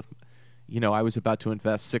comfortable if, I was about to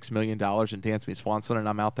invest $6 million in Dansby Swanson and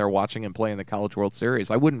I'm out there watching him play in the College World Series.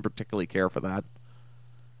 I wouldn't particularly care for that.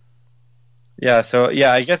 Yeah, so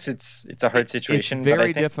I guess it's a hard situation. It's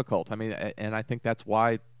very difficult. I mean, and I think that's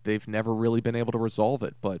why they've never really been able to resolve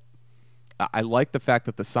it. But I like the fact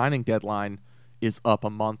that the signing deadline is up a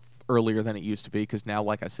month earlier than it used to be, because now,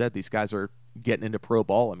 like I said, these guys are getting into pro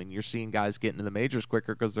ball. I mean, you're seeing guys get into the majors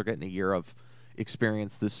quicker because they're getting a year of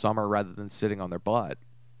experience this summer rather than sitting on their butt.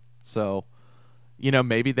 So,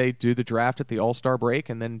 maybe they do the draft at the All-Star break,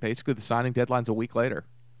 and then basically the signing deadline's a week later.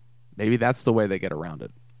 Maybe that's the way they get around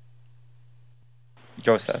it.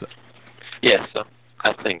 Go, Seth. So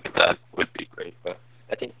I think that would be great, but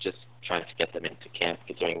I think just trying to get them into camp,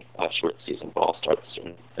 considering short season ball starts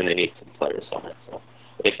soon, and they need some players on it. So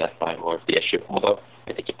I think that's probably more of the issue. Although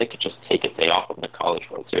I think if they could just take a day off from the College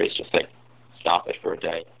World Series, just like stop it for a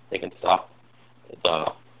day, they can stop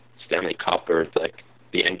the Stanley Cup or like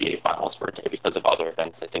the NBA Finals for a day because of other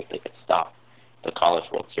events. I think they could stop the College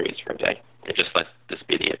World Series for a day and just let this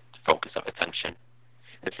be the focus of attention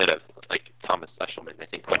instead of like Thomas Seshelman. I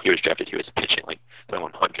think when he was drafted, he was pitching like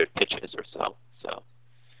 100 pitches or so. So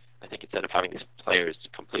I think instead of having these players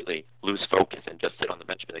completely lose focus and just sit on the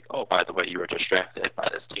bench and be like, oh, by the way, you were distracted by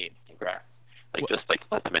this team. Congrats. Just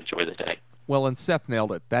let them enjoy the day. Well, and Seth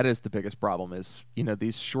nailed it. That is the biggest problem is,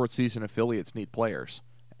 these short season affiliates need players.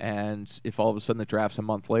 And if all of a sudden the draft's a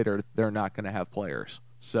month later, they're not going to have players.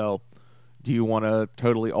 So, do you want to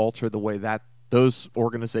totally alter the way that those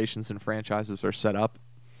organizations and franchises are set up?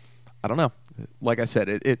 I don't know. Like I said,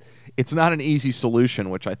 it's not an easy solution,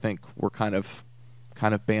 which I think we're kind of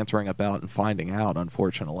bantering about and finding out,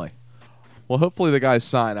 unfortunately. Well, hopefully the guys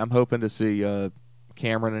sign. I'm hoping to see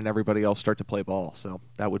Cameron and everybody else start to play ball, so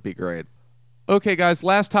that would be great. Okay, guys,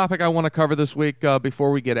 last topic I want to cover this week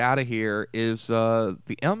before we get out of here is the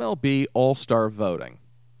MLB All-Star voting.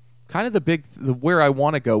 Kind of where I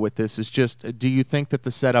want to go with this is just, do you think that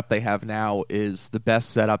the setup they have now is the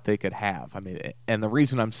best setup they could have? I mean, and the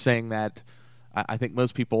reason I'm saying that, I think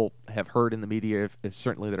most people have heard in the media, if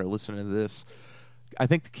certainly that are listening to this, I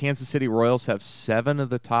think the Kansas City Royals have 7 of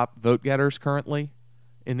the top vote getters currently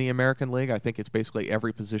in the American League. I think it's basically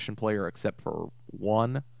every position player except for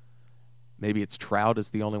one. Maybe it's Trout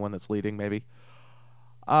is the only one that's leading, maybe.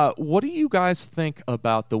 What do you guys think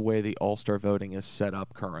about the way the All-Star voting is set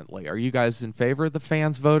up currently? Are you guys in favor of the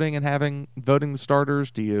fans voting and voting the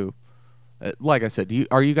starters? Do you, like I said,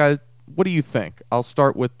 are you guys, what do you think? I'll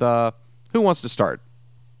start with, who wants to start?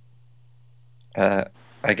 I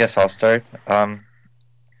guess I'll start. I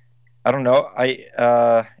don't know.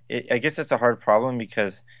 I guess it's a hard problem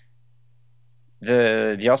because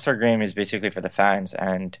the All-Star game is basically for the fans,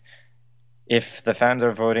 and if the fans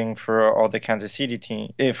are voting for all the Kansas City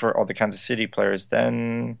players,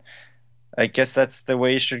 then I guess that's the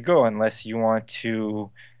way it should go, unless you want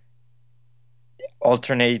to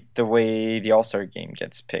alternate the way the All-Star game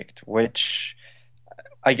gets picked, which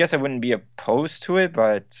I guess I wouldn't be opposed to it,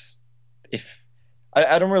 but if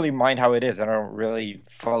I don't really mind how it is. I don't really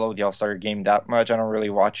follow the All-Star game that much. I don't really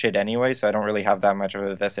watch it anyway, so I don't really have that much of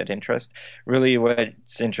a vested interest. Really,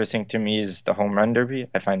 what's interesting to me is the home run derby.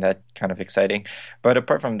 I find that kind of exciting. But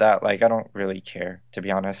apart from that, I don't really care, to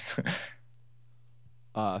be honest.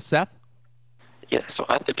 Seth? Yeah, so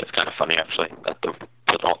I think it's kind of funny, actually, that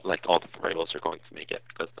all the Royals are going to make it,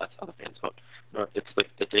 because that's how the fans vote. It's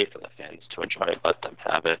the day for the fans to enjoy it, let them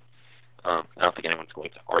have it. I don't think anyone's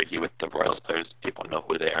going to argue with the Royals players. People know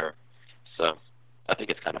who they are. So I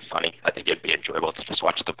think it's kind of funny. I think it'd be enjoyable to just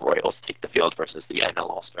watch the Royals take the field versus the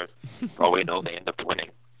NL All-Stars. For all we know, they end up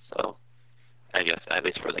winning. So I guess at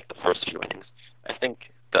least for the first few innings. I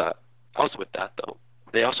think also with that, though,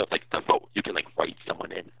 they also have the vote. You can write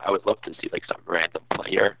someone in. I would love to see some random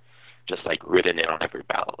player just written in on every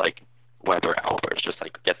ballot, like Weber, Albers, just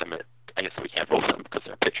get them in. I guess we can't vote them because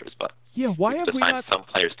they're pitchers, but yeah, why have we not some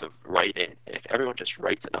players to write in? If everyone just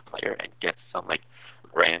writes in a player and gets some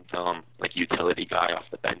random utility guy off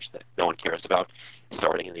the bench that no one cares about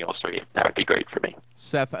starting in the All-Star game, that would be great for me.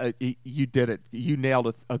 Seth, you did it. You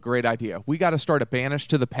nailed a great idea. We got to start a Banish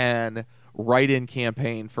to the Pen write-in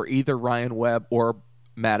campaign for either Ryan Webb or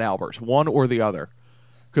Matt Albers, one or the other,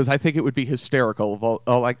 because I think it would be hysterical.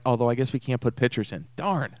 Although I guess we can't put pitchers in.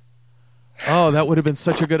 Darn. Oh, that would have been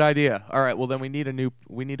such a good idea. All right, well then we need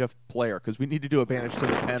a player, because we need to do a Banish to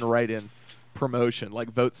the Pen write-in promotion, like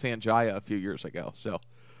Vote Sanjaya a few years ago. So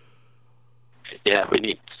yeah,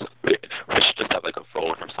 we should just have a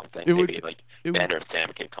phone or something. Maybe Ben or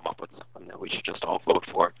Sam can come up with something that we should just all vote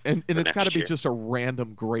for. And it's got to be just a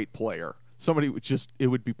random great player. Somebody it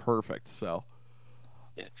would be perfect. So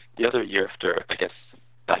yeah. The other year after, I guess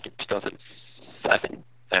back in 2007.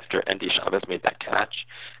 After Andy Chavez made that catch,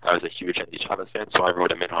 I was a huge Andy Chavez fan, so I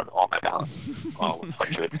wrote him in on all my ballots, all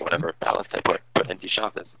 100 whatever ballots I put Andy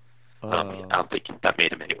Chavez. I don't think that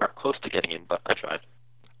made him anywhere close to getting in, but I tried.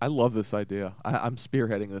 I love this idea. I'm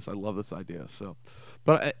spearheading this. I love this idea. So,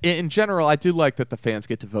 but in general, I do like that the fans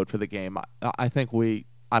get to vote for the game. I think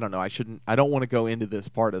I don't know. I don't want to go into this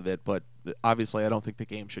part of it, but obviously, I don't think the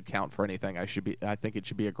game should count for anything. I think it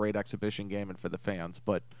should be a great exhibition game and for the fans,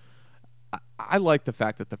 but I like the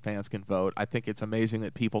fact that the fans can vote. I think it's amazing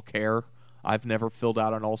that people care. I've never filled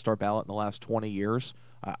out an All-Star ballot in the last 20 years.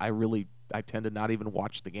 I tend to not even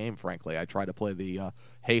watch the game, frankly. I try to play the,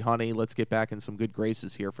 hey, honey, let's get back in some good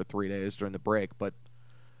graces here for 3 days during the break. But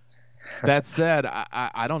that said,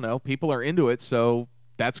 I don't know. People are into it, so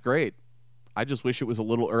that's great. I just wish it was a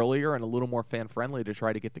little earlier and a little more fan-friendly to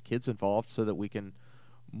try to get the kids involved so that we can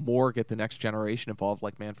more get the next generation involved,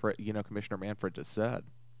 like Commissioner Manfred just said.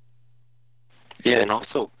 Yeah, and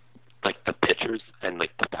also, the pitchers and the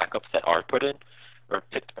backups that are put in are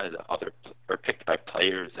picked by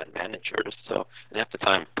players and managers. So, and half the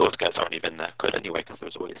time, those guys aren't even that good anyway, because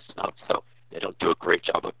there's always snubs. So they don't do a great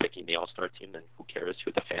job of picking the All-Star team. Then who cares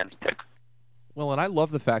who the fans pick? Well, and I love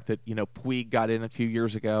the fact that Puig got in a few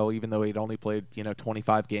years ago, even though he'd only played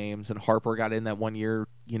 25 games, and Harper got in that one year,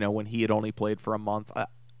 when he had only played for a month.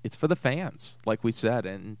 It's for the fans, like we said,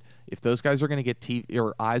 and if those guys are going to get TV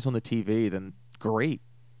or eyes on the TV, then great.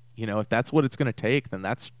 if that's what it's going to take, then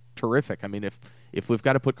that's terrific. I mean, if we've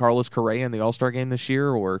got to put Carlos Correa in the All-Star game this year,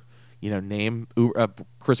 or name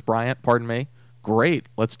Chris Bryant, pardon me, great,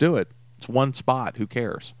 let's do it. It's one spot. Who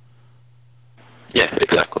cares? Yeah,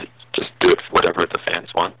 exactly. Just do it for whatever the fans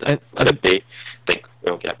want, and let it be. I think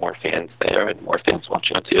we'll get more fans there and more fans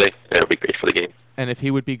watching on TV. It'll be great for the game. And if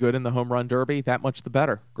he would be good in the home run derby, that much the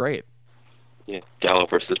better. Great. Yeah, Gallo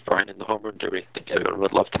versus Bryant in the home run derby. I think everyone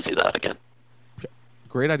would love to see that again.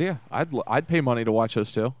 Great idea. I'd pay money to watch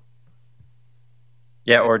those two.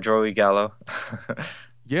 Yeah, or Joey Gallo.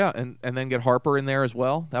 Yeah, and then get Harper in there as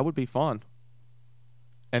well. That would be fun.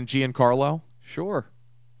 And Giancarlo? Sure.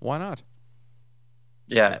 Why not?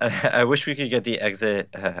 Yeah, I wish we could get the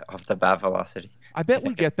exit of the bat velocity. I bet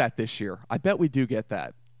we get that this year. I bet we do get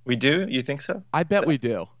that. We do? You think so? I bet we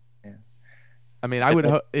do. Yeah. I mean,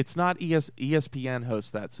 it's not ESPN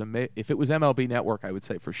hosts that, so if it was MLB Network, I would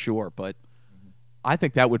say for sure. But I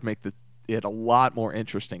think that would make it a lot more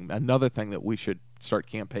interesting. Another thing that we should start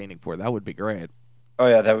campaigning for. That would be great. Oh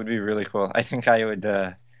yeah, that would be really cool. I think I would.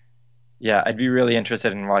 Yeah, I'd be really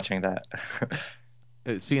interested in watching that.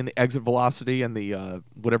 Seeing the exit velocity and the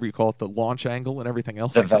whatever you call it, the launch angle and everything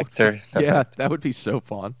else. The vector. That would be so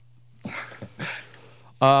fun.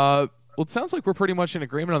 Well, it sounds like we're pretty much in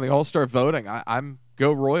agreement on the All-Star voting. I'm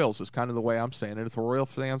go Royals is kind of the way I'm saying it. If the Royal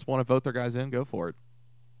fans want to vote their guys in, go for it.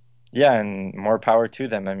 Yeah, and more power to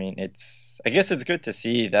them. I mean, I guess it's good to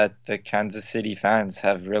see that the Kansas City fans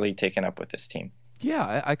have really taken up with this team.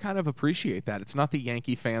 Yeah, I kind of appreciate that. It's not the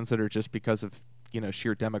Yankee fans that are just because of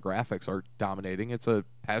sheer demographics are dominating. It's a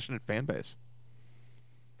passionate fan base.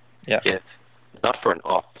 Yeah. Not for an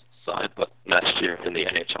off side, but last year in the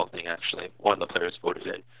NHL thing, actually, one of the players voted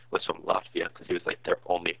in was from Latvia because he was like their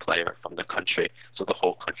only player from the country. So the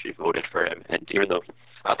whole country voted for him. And even though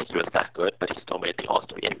I don't think he was that good, but he still made the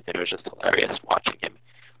All-Star game. And it was just hilarious watching him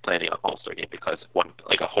playing an All-Star game because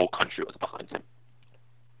a whole country was behind him.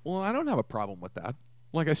 Well, I don't have a problem with that.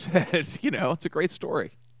 Like I said, it's a great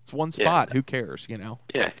story. It's one spot. Yeah. Who cares,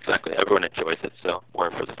 Yeah, exactly. Everyone enjoys it, so more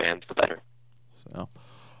for the fans, the better. So,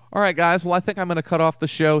 all right, guys. Well, I think I'm going to cut off the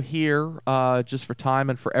show here just for time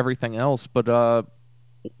and for everything else. But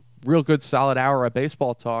real good, solid hour of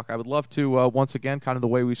baseball talk. I would love to, once again, kind of the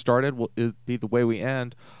way we started, it'll be the way we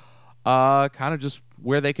end, kind of just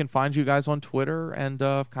where they can find you guys on Twitter and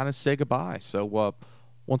kind of say goodbye. So,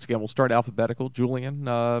 once again, we'll start alphabetical. Julien,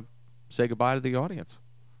 say goodbye to the audience.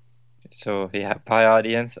 So, yeah, bye,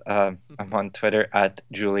 audience. I'm on Twitter at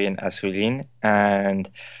Julien Assouline, and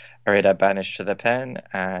I write at Banished to the Pen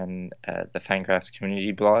and the Fangraphs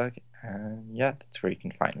community blog. And yeah, that's where you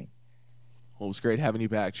can find me. Well, it was great having you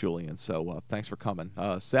back, Julien. So thanks for coming.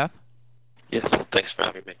 Seth? Yes, thanks for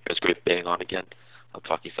having me. It was great being on again. I'm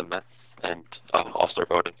talking some Mets and All-Star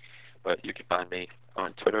voting. But you can find me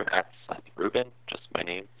on Twitter at Seth Rubin, just my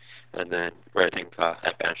name, and then writing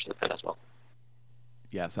at Banished to the Pen as well.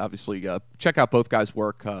 Yes, obviously, check out both guys'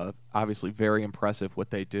 work. Obviously, very impressive what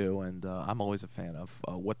they do, and I'm always a fan of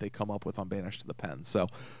what they come up with on Banished to the Pen. So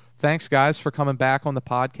thanks, guys, for coming back on the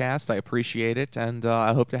podcast. I appreciate it, and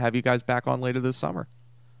I hope to have you guys back on later this summer.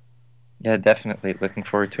 Yeah, definitely. Looking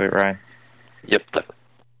forward to it, Ryan. Yep, definitely.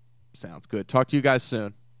 Sounds good. Talk to you guys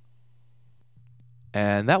soon.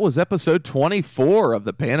 And that was episode 24 of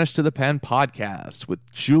the Banished to the Pen podcast with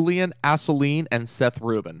Julien Assouline and Seth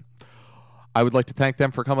Rubin. I would like to thank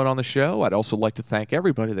them for coming on the show. I'd also like to thank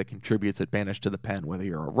everybody that contributes at Banished to the Pen, whether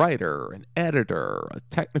you're a writer, an editor, a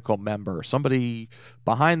technical member, somebody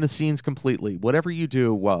behind the scenes completely. Whatever you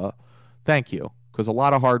do, thank you, because a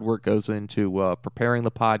lot of hard work goes into preparing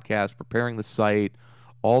the podcast, preparing the site,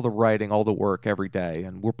 all the writing, all the work every day,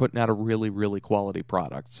 and we're putting out a really, really quality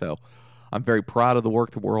product. So I'm very proud of the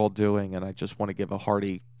work that we're all doing, and I just want to give a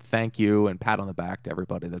hearty thank you and pat on the back to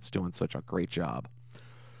everybody that's doing such a great job.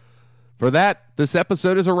 For that, this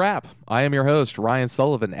episode is a wrap. I am your host, Ryan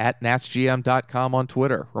Sullivan, at natsgm.com on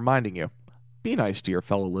Twitter, reminding you, be nice to your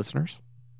fellow listeners.